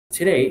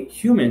Today,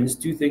 humans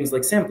do things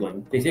like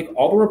sampling. They take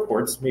all the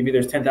reports, maybe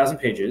there's 10,000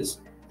 pages,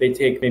 they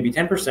take maybe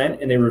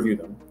 10% and they review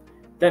them.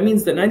 That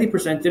means that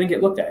 90% didn't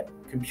get looked at.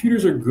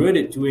 Computers are good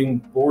at doing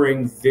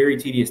boring, very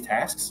tedious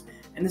tasks,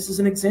 and this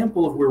is an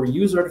example of where we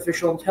use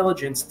artificial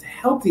intelligence to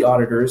help the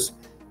auditors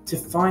to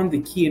find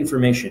the key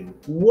information.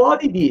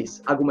 What it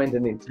is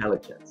augmented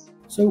intelligence?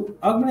 So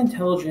augmented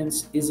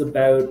intelligence is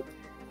about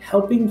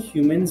helping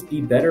humans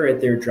be better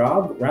at their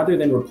job rather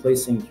than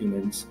replacing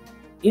humans.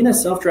 In a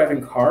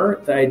self-driving car,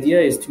 the idea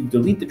is to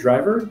delete the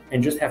driver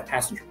and just have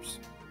passengers.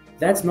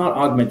 That's not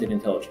augmented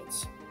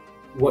intelligence.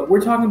 What we're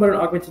talking about in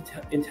augmented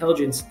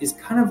intelligence is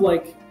kind of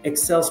like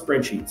Excel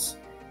spreadsheets.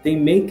 They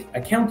make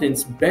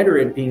accountants better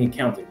at being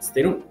accountants.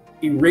 They don't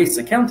erase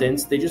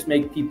accountants, they just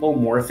make people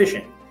more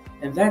efficient.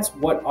 And that's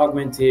what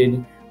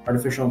augmented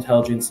artificial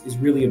intelligence is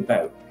really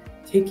about.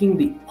 Taking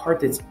the part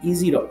that's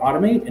easy to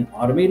automate and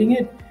automating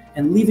it,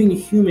 and leaving a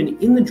human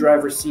in the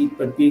driver's seat,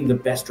 but being the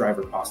best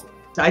driver possible.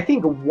 So I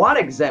think one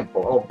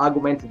example of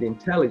augmented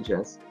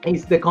intelligence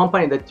is the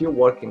company that you're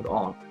working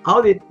on,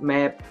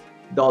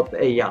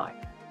 Audit.ai.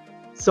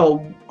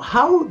 So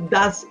how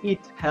does it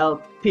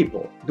help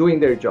people doing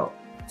their job?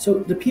 So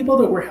the people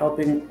that we're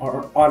helping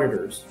are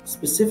auditors,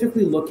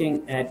 specifically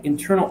looking at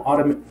internal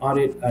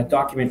audit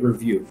document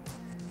review,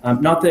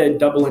 not the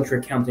double entry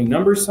accounting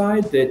number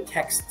side, the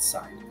text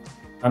side,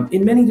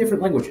 in many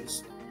different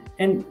languages.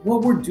 And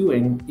what we're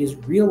doing is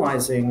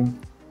realizing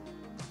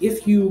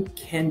if you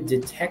can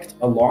detect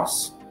a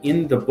loss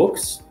in the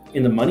books,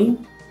 in the money,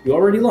 you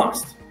already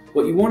lost.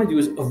 What you want to do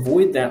is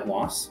avoid that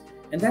loss,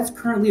 and that's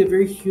currently a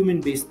very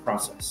human-based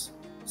process.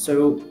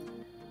 So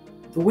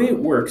the way it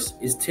works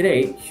is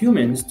today,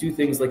 humans do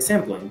things like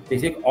sampling. They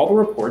take all the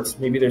reports,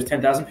 maybe there's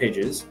 10,000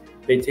 pages,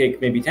 they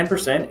take maybe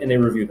 10% and they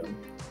review them.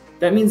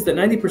 That means that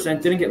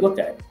 90% didn't get looked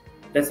at.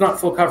 That's not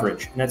full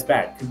coverage, and that's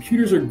bad.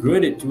 Computers are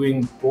good at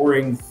doing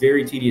boring,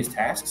 very tedious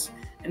tasks,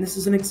 and this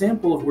is an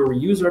example of where we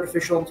use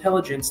artificial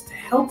intelligence to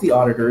help the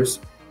auditors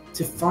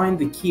to find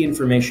the key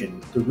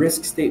information, the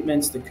risk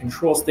statements, the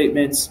control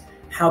statements,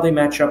 how they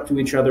match up to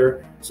each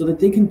other, so that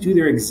they can do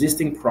their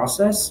existing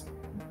process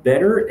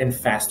better and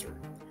faster.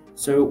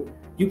 So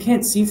you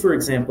can't see, for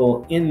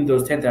example, in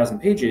those 10,000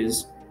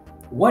 pages,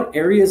 what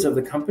areas of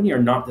the company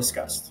are not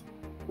discussed.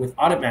 With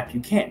Audit Map, you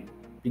can,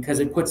 because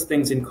it puts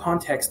things in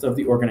context of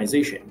the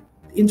organization.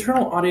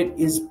 Internal audit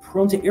is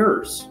prone to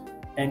errors,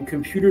 and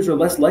computers are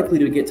less likely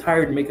to get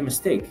tired and make a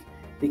mistake.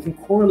 They can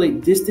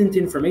correlate distant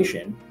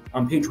information.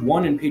 On page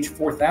 1 and page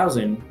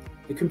 4000,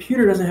 the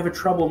computer doesn't have a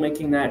trouble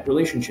making that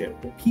relationship.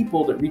 The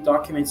people that read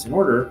documents in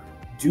order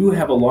do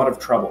have a lot of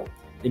trouble.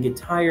 They get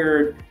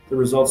tired, the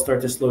results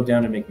start to slow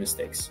down and make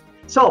mistakes.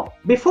 So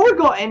before we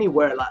go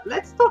anywhere,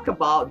 let's talk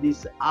about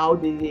this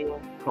auditing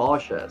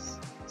process.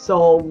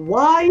 So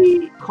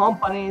why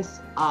companies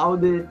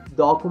audit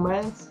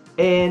documents,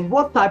 and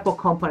what type of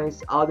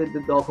companies audit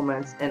the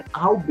documents, and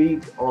how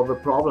big of a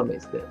problem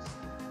is this?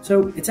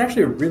 So it's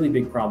actually a really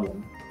big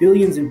problem.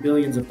 Billions and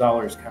billions of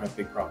dollars kind of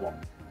big problem.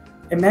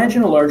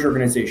 Imagine a large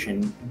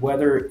organization,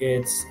 whether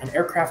it's an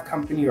aircraft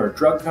company or a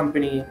drug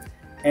company,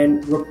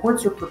 and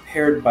reports are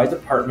prepared by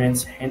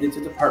departments, handed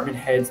to department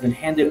heads, then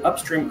handed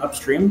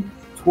upstream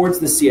towards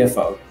the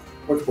CFO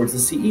or towards the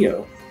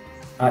CEO.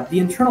 The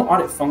internal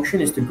audit function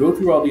is to go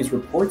through all these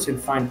reports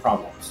and find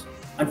problems.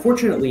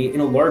 Unfortunately, in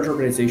a large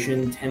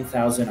organization,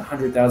 10,000,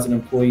 100,000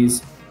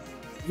 employees,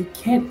 you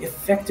can't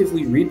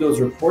effectively read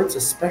those reports,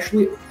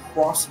 especially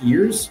across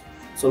years.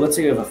 So let's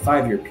say you have a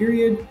 5-year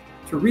period.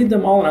 To read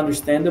them all and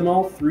understand them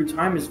all through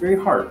time is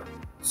very hard.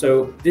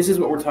 So this is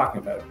what we're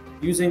talking about,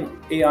 using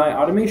AI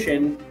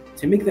automation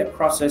to make that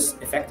process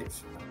effective.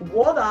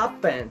 What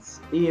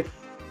happens if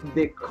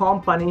the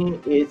company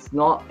is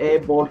not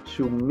able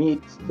to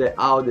meet the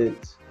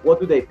audit? What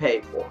do they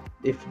pay for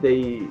if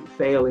they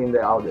fail in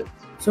the audit?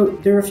 So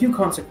there are a few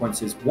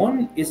consequences.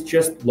 One is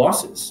just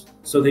losses.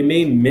 So they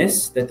may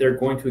miss that they're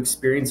going to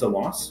experience a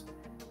loss,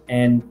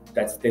 and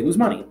they lose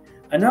money.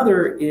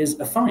 Another is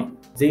a fine.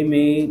 They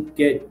may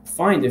get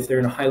fined if they're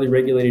in a highly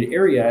regulated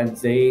area and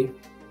they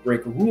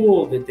break a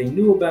rule that they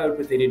knew about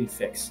but they didn't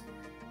fix.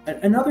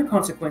 Another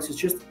consequence is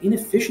just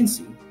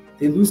inefficiency.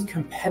 They lose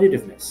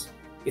competitiveness.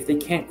 If they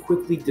can't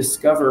quickly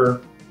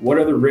discover what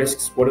are the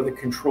risks, what are the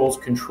controls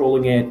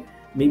controlling it,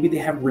 maybe they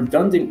have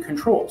redundant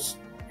controls,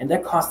 and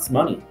that costs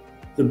money.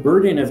 The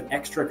burden of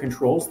extra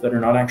controls that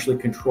are not actually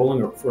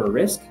controlling for a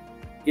risk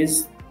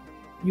is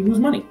you lose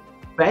money.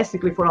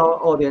 Basically, for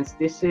our audience,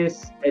 this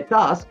is a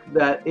task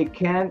that it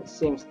can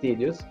seem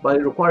tedious, but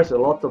it requires a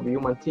lot of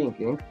human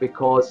thinking,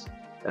 because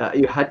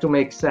you had to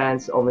make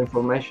sense of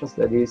information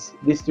that is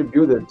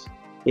distributed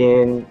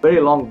in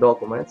very long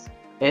documents.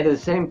 And at the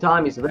same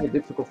time, it's very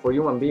difficult for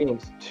human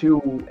beings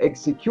to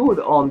execute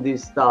on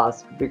this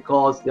task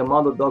because the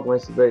amount of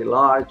documents is very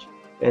large,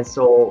 and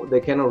so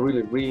they cannot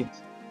really read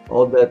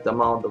all that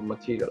amount of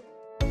material.